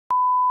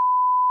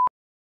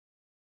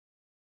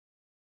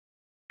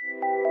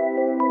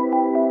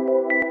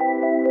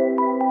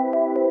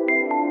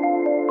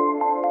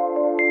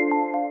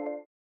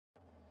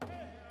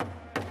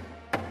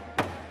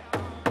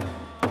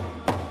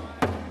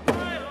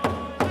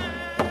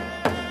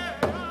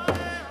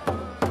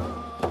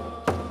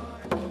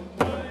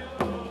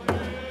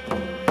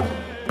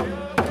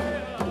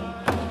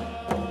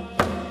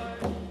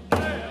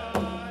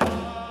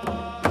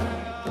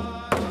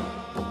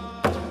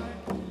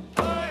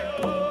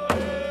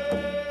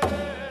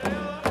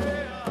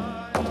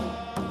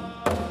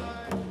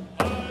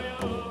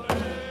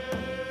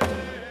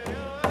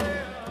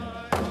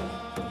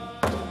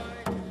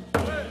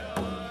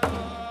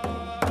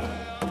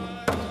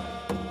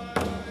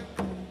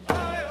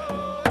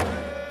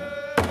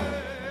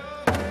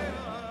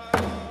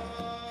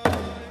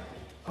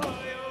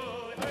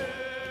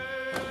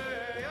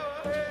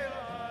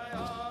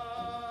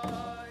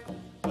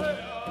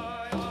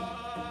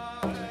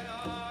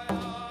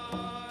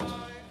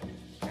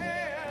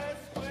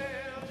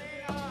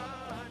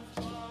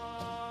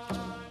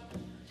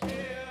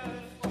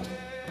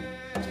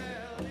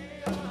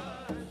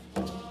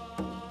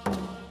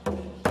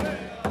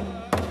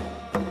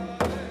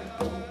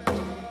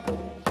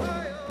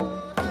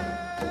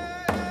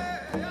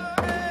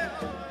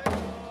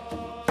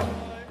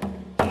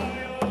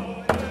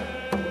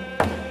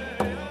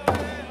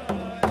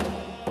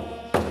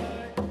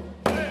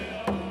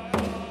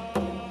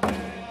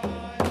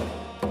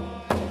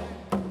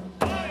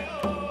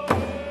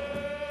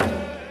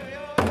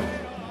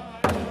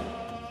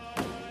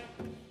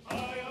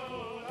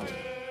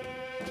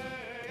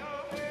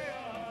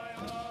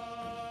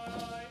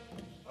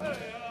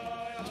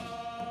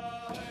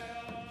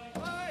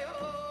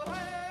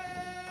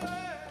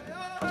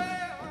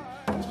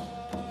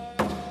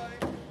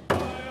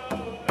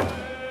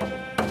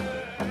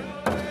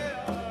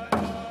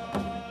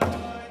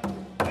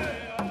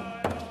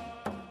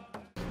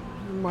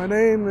My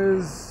name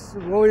is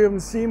William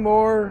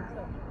Seymour,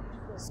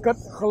 Scut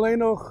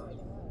Chalenoch,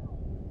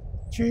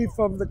 Chief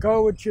of the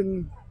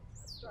Cowichan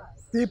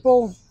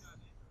people.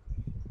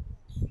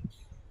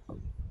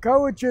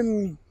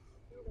 Cowichan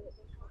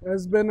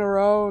has been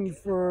around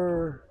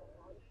for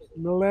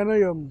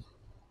millennium.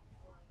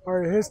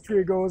 Our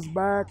history goes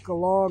back a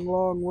long,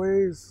 long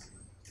ways.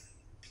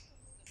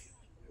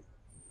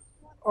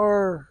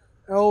 Our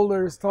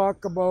elders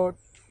talk about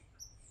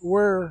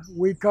where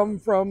we come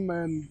from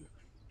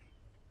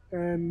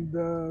and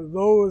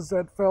those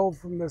that fell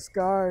from the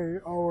sky,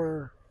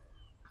 our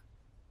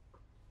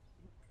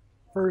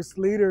first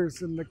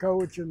leaders in the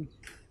Cowichan.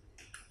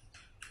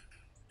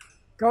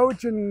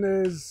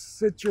 Cowichan is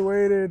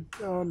situated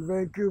on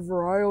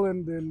Vancouver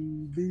Island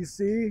in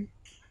BC.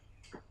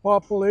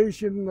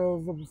 Population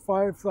of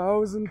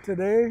 5,000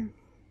 today.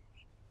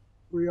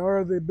 We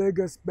are the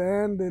biggest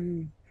band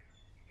in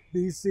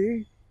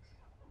BC.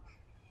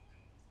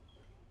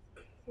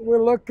 We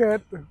look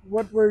at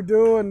what we're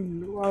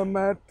doing. I'm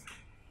at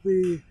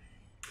the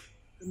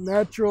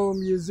Natural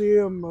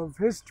Museum of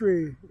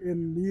History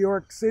in New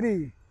York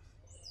City.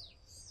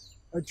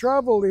 I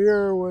traveled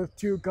here with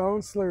two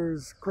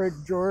counselors, Craig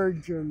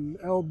George and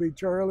LB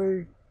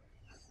Charlie,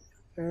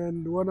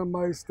 and one of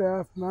my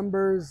staff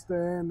members,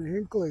 Dan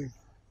Hinckley.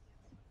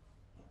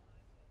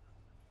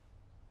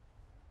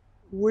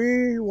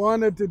 We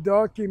wanted to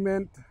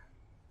document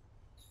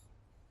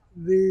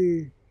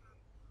the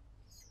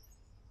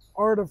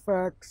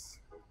artifacts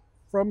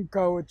from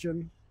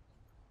Cowichan.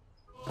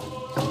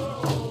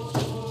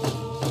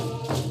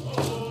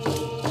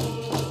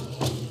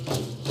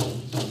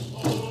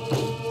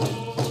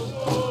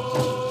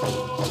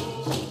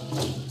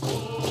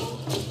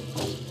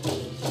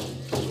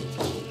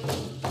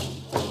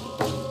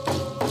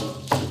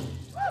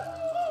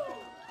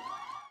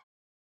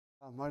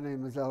 My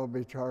name is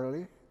LB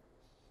Charlie,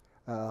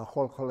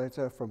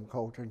 Cowichan from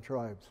Cowichan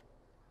Tribes.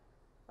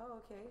 Oh,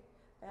 okay.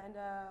 And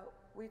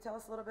will you tell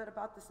us a little bit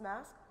about this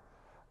mask?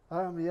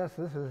 Yes,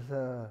 this is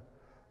a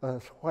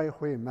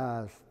Swihui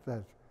mask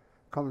that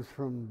comes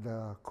from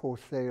the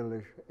Coast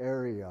Salish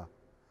area.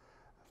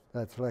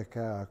 That's like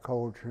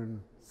Cowichan,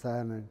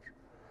 Saanich,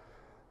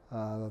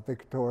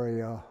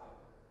 Victoria,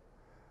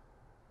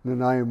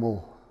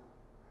 Nanaimo,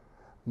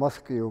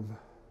 Musqueam,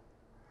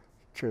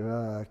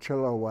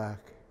 Chilliwack.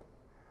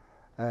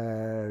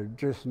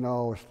 Just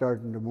now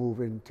starting to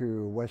move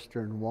into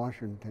Western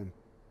Washington.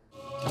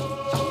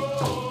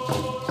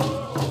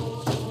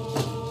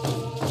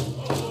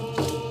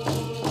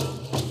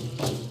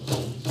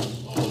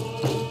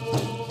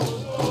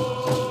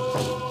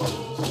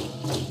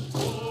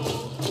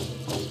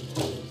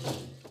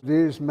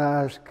 These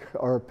masks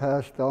are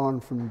passed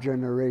on from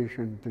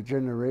generation to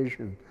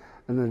generation,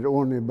 and it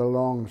only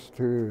belongs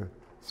to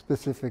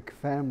specific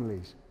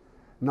families.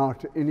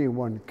 Not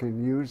anyone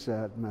can use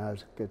that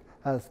mask. It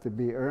has to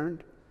be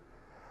earned.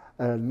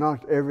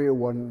 Not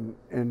everyone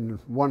in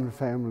one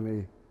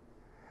family,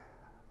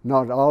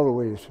 not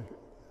always,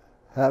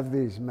 have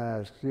these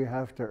masks. You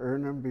have to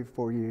earn them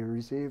before you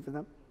receive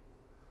them.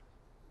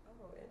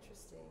 Oh,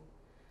 interesting.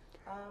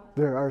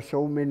 There are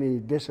so many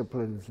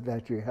disciplines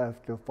that you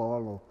have to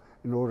follow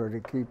in order to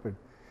keep it.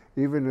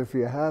 Even if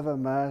you have a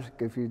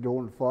mask, if you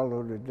don't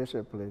follow the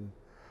discipline,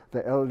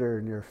 the elder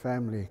in your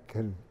family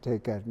can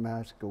take that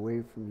mask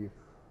away from you.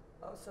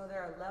 Oh, so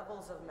there are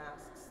levels of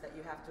masks that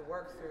you have to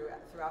work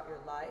throughout your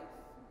life?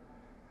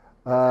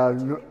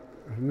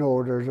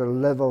 No, there's a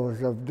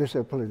levels of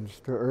disciplines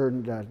to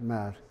earn that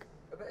mask.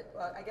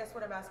 But I guess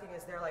what I'm asking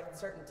is there like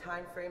certain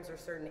time frames or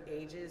certain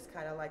ages,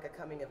 kind of like a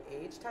coming of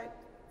age type?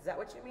 Is that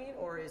what you mean?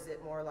 Or is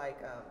it more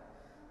like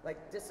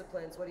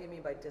disciplines? What do you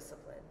mean by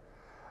discipline?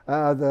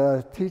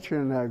 The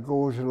teaching that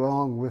goes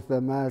along with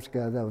the mask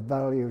are the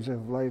values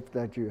of life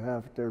that you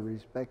have to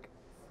respect.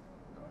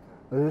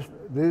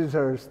 These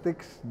are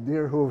sticks,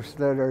 deer hoofs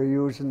that are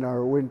used in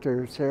our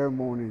winter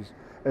ceremonies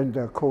in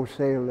the Coast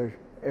Salish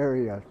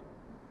area.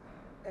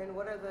 And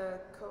what are the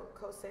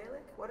Coast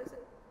Salish? What is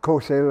it?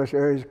 Coast Salish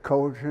areas,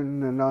 Cowichan,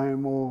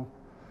 Nanaimo,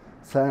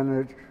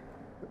 Saanich,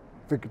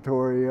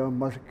 Victoria,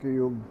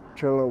 Musqueam,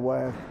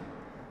 Chilliwack,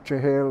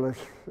 Chehalis,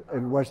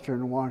 and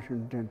Western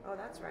Washington. Oh,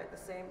 that's right. The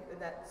same in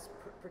that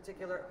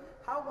particular.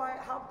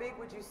 How big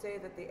would you say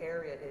that the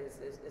area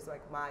is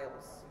like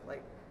miles?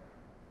 Like.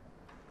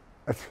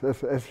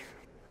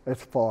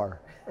 It's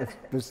far.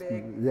 It's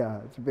big.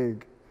 Yeah, it's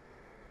big.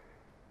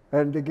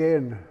 And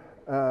again,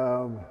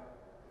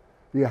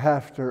 you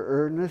have to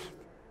earn this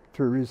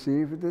to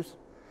receive this.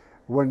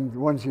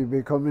 Once you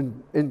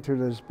become into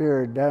the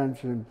spirit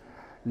dancing,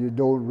 you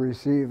don't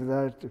receive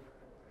that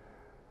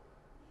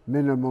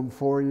minimum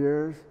 4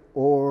 years,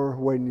 or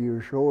when you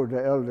show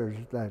the elders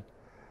that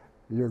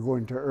you're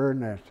going to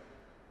earn it.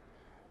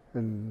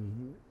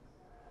 And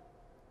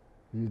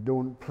you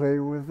don't play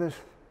with this.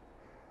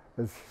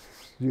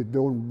 You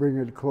don't bring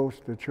it close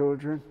to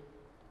children.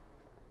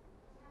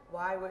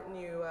 Why wouldn't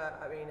you,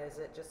 I mean, is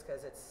it just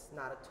because it's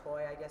not a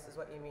toy, I guess is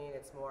what you mean?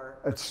 It's more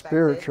It's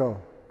respected?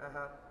 spiritual.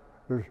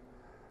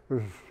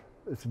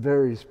 It's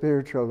very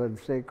spiritual and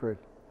sacred.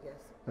 Yes.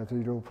 that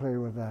they don't play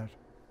with that.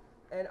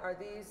 And are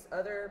these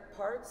other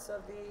parts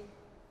of the?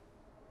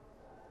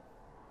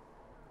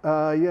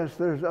 Yes,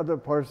 there's other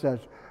parts that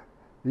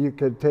you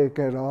can take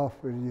it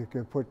off and you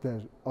can put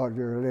that on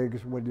your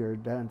legs when you're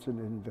dancing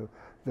in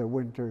the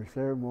winter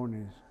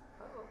ceremonies.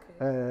 Oh,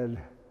 okay. And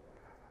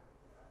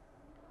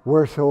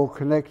we're so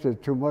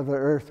connected to Mother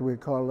Earth, we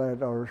call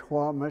that our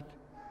Shwamit,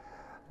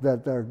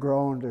 that the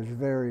ground is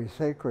very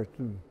sacred.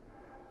 And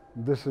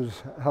this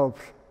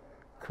helps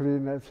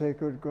clean that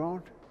sacred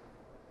ground.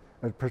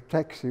 It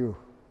protects you.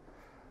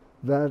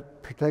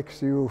 That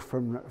protects you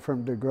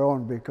from the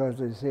ground, because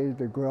they say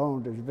the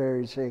ground is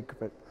very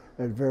sacred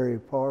and very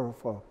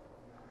powerful.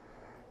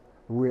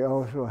 We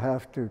also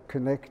have to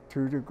connect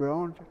to the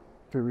ground,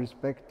 to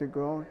respect the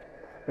ground,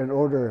 in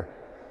order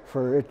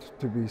for it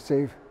to be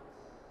safe.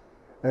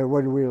 And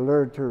when we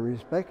learn to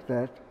respect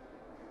that,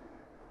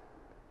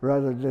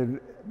 rather than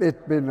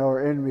it being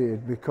our enemy,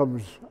 it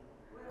becomes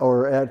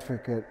our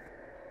advocate.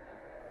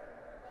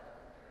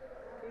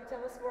 Can you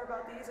tell us more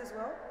about these as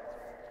well?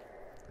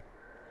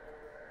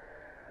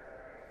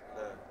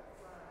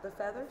 The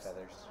feathers?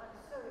 Feathers.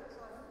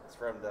 It's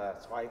from the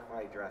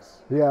Cowichan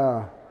dress.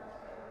 Yeah,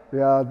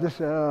 yeah.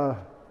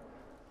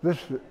 This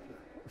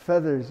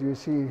feathers you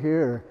see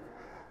here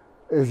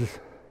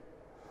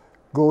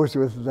goes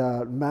with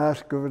the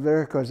mask over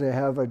there, because they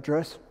have a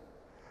dress,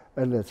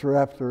 and it's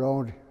wrapped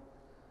around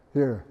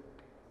here.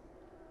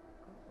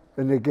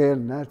 And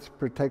again, that's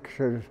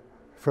protection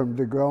from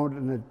the ground,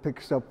 and it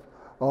picks up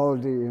all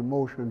the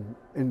emotion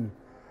in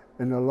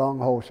the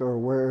longhouse or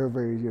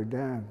wherever you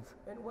dance.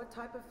 And what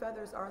type of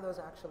feathers are those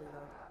actually,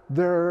 though?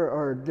 There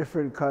are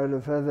different kind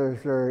of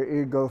feathers. There are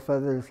eagle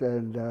feathers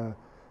and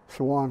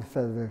swan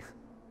feathers.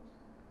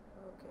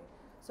 Okay.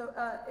 So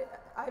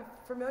I'm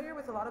familiar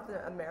with a lot of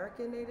the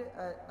American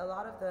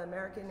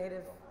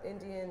Native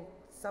Indian.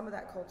 Some of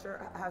that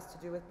culture has to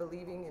do with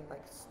believing in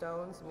like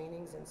stones,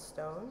 meanings in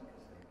stone,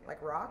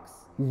 like rocks.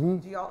 Mm-hmm.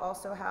 Do y'all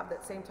also have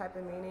that same type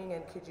of meaning?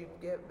 And could you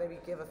maybe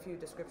give a few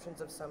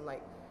descriptions of some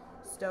like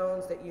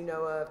stones that you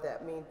know of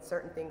that mean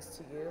certain things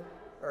to you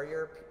or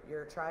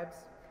your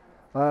tribes?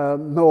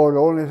 No, the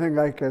only thing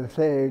I can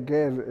say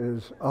again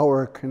is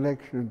our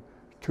connection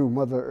to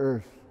Mother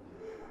Earth.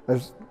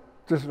 It's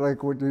just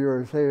like what you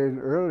were saying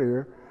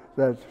earlier,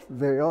 that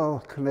they all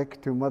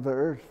connect to Mother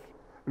Earth.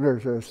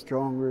 There's a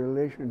strong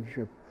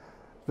relationship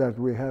that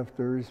we have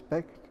to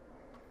respect.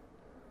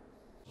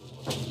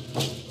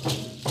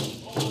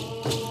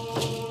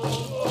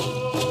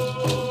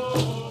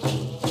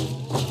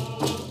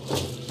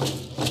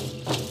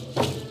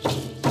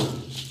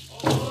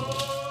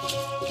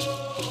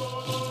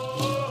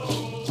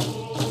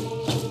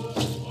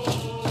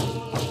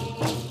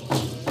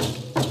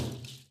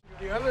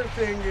 The other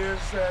thing is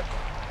that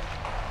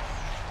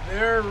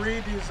they're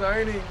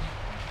redesigning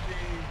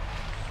the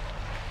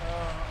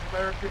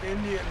American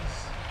Indians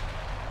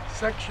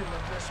section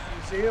of this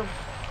museum.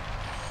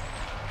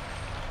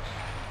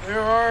 There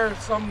are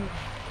some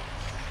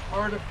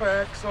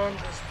artifacts on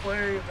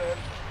display that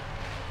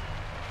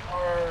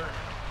are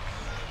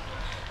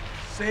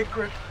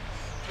sacred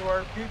to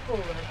our people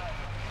that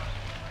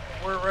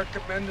we're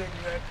recommending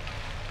that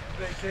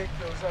they take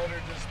those out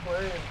of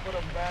display and put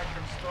them back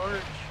in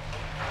storage.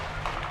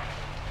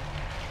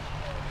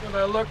 When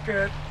I look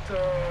at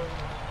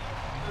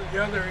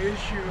the other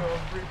issue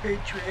of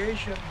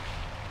repatriation,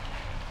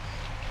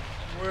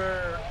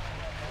 we're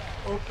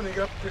opening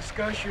up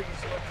discussions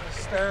with the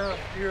staff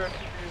here at the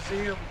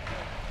museum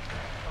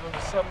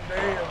of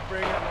someday of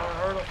bringing our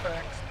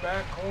artifacts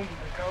back home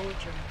to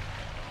Cowichan.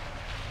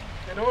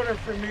 In order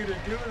for me to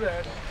do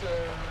that,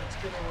 it's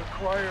going to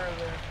require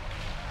that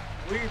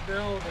we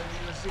build a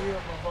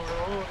museum of our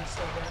own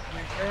so that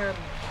we can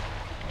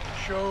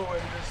show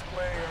and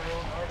display our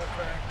own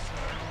artifacts in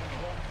our own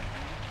home.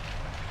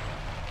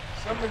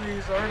 Some of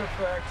these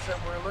artifacts that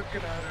we're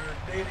looking at are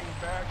dating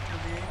back to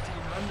the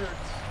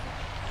 1800s.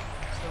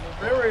 So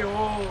they're very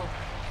old,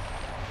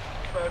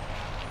 but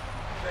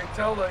they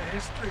tell the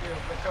history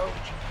of the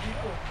Cowichan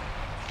people.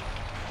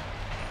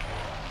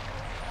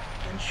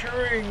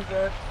 Ensuring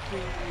that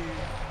the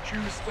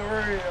true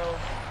story of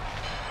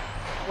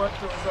what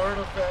those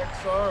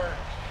artifacts are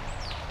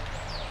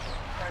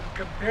and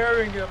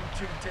comparing them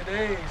to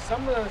today.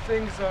 Some of the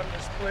things on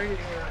display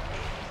here,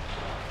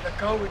 the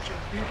Cowichan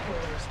people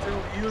are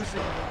still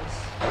using those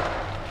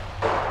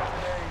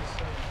today.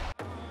 So.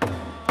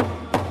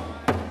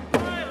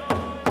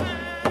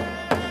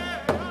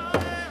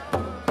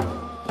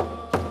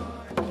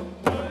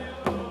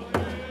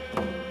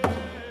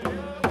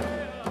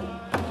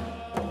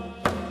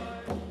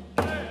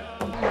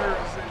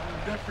 Members in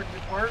different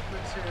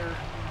departments here.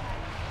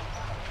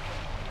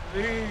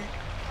 The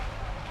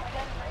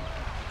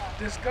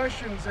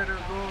discussions that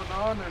are going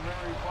on are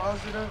very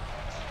positive.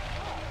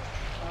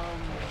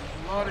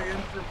 A lot of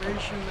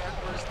information that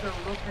we're still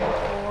looking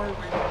for.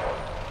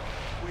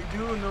 We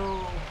do know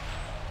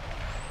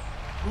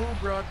who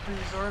brought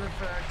these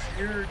artifacts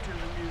here to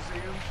the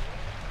museum,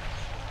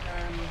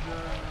 and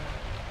the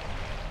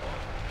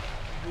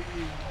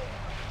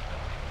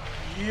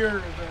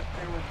year that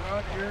they were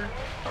brought here.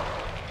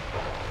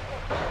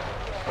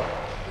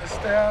 The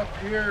staff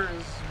here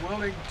is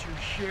willing to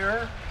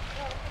share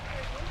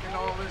in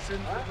all this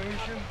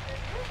information,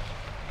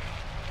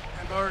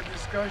 and our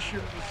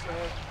discussions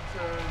that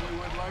we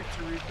would like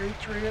to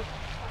repatriate,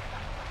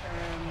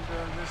 and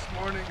this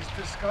morning's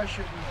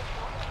discussion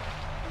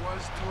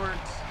was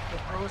towards the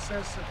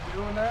process of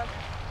doing that.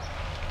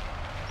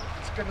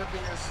 It's going to be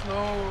a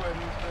slow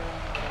and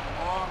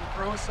long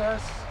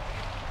process,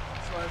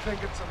 so I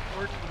think it's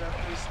important that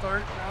we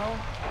start now,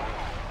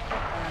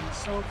 and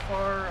so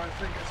far I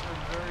think it's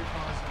been very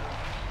positive.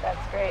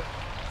 That's great.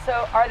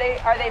 So are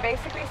they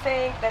basically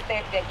saying that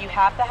that you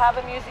have to have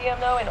a museum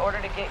though in order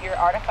to get your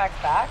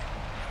artifacts back?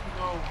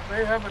 No,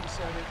 they haven't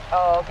said it.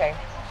 Oh, okay.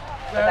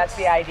 But that's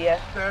the idea.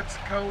 That's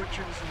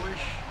Cowichan's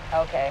wish.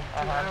 Okay. To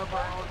have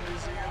our own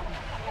museum.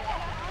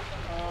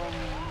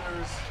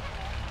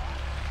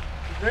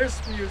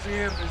 This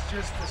museum is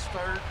just the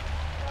start.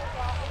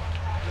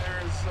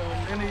 There's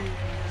many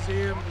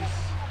museums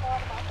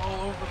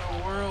all over the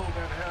world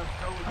that have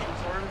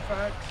Cowichan's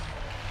artifacts.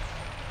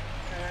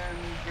 And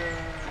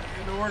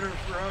in order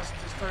for us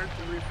to start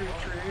the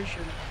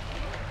repatriation,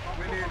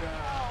 we need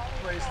a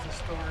place to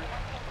store it.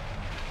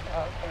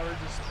 Or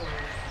display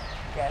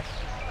it. Yes.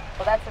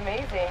 Well, that's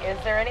amazing.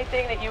 Is there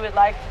anything that you would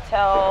like to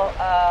tell,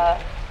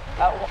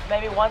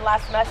 maybe one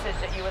last message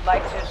that you would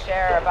like to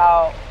share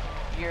about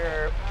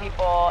your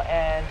people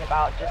and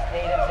about just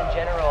natives in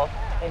general,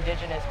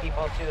 indigenous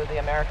people to the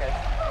Americas?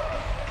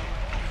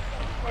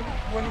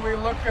 When we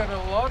look at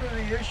a lot of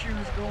the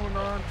issues going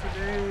on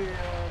today,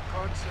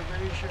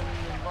 conservation,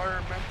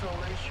 environmental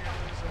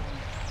issues,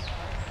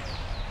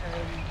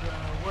 and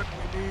what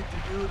we need to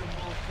do to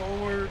move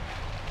forward,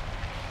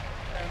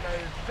 and I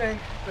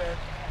think that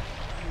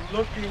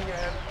looking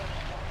at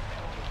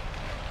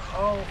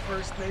how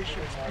First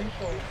Nations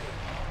people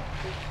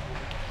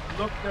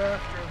looked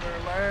after their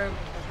land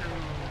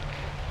through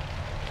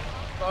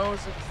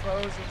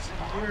thousands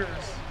of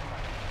years,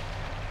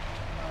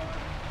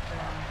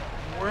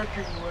 and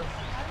working with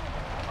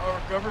our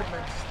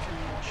governments to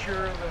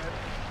ensure that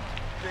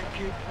they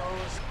keep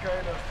those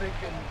kind of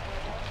thinking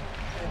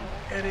in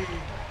any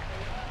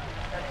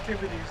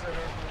activities that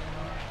are going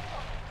on.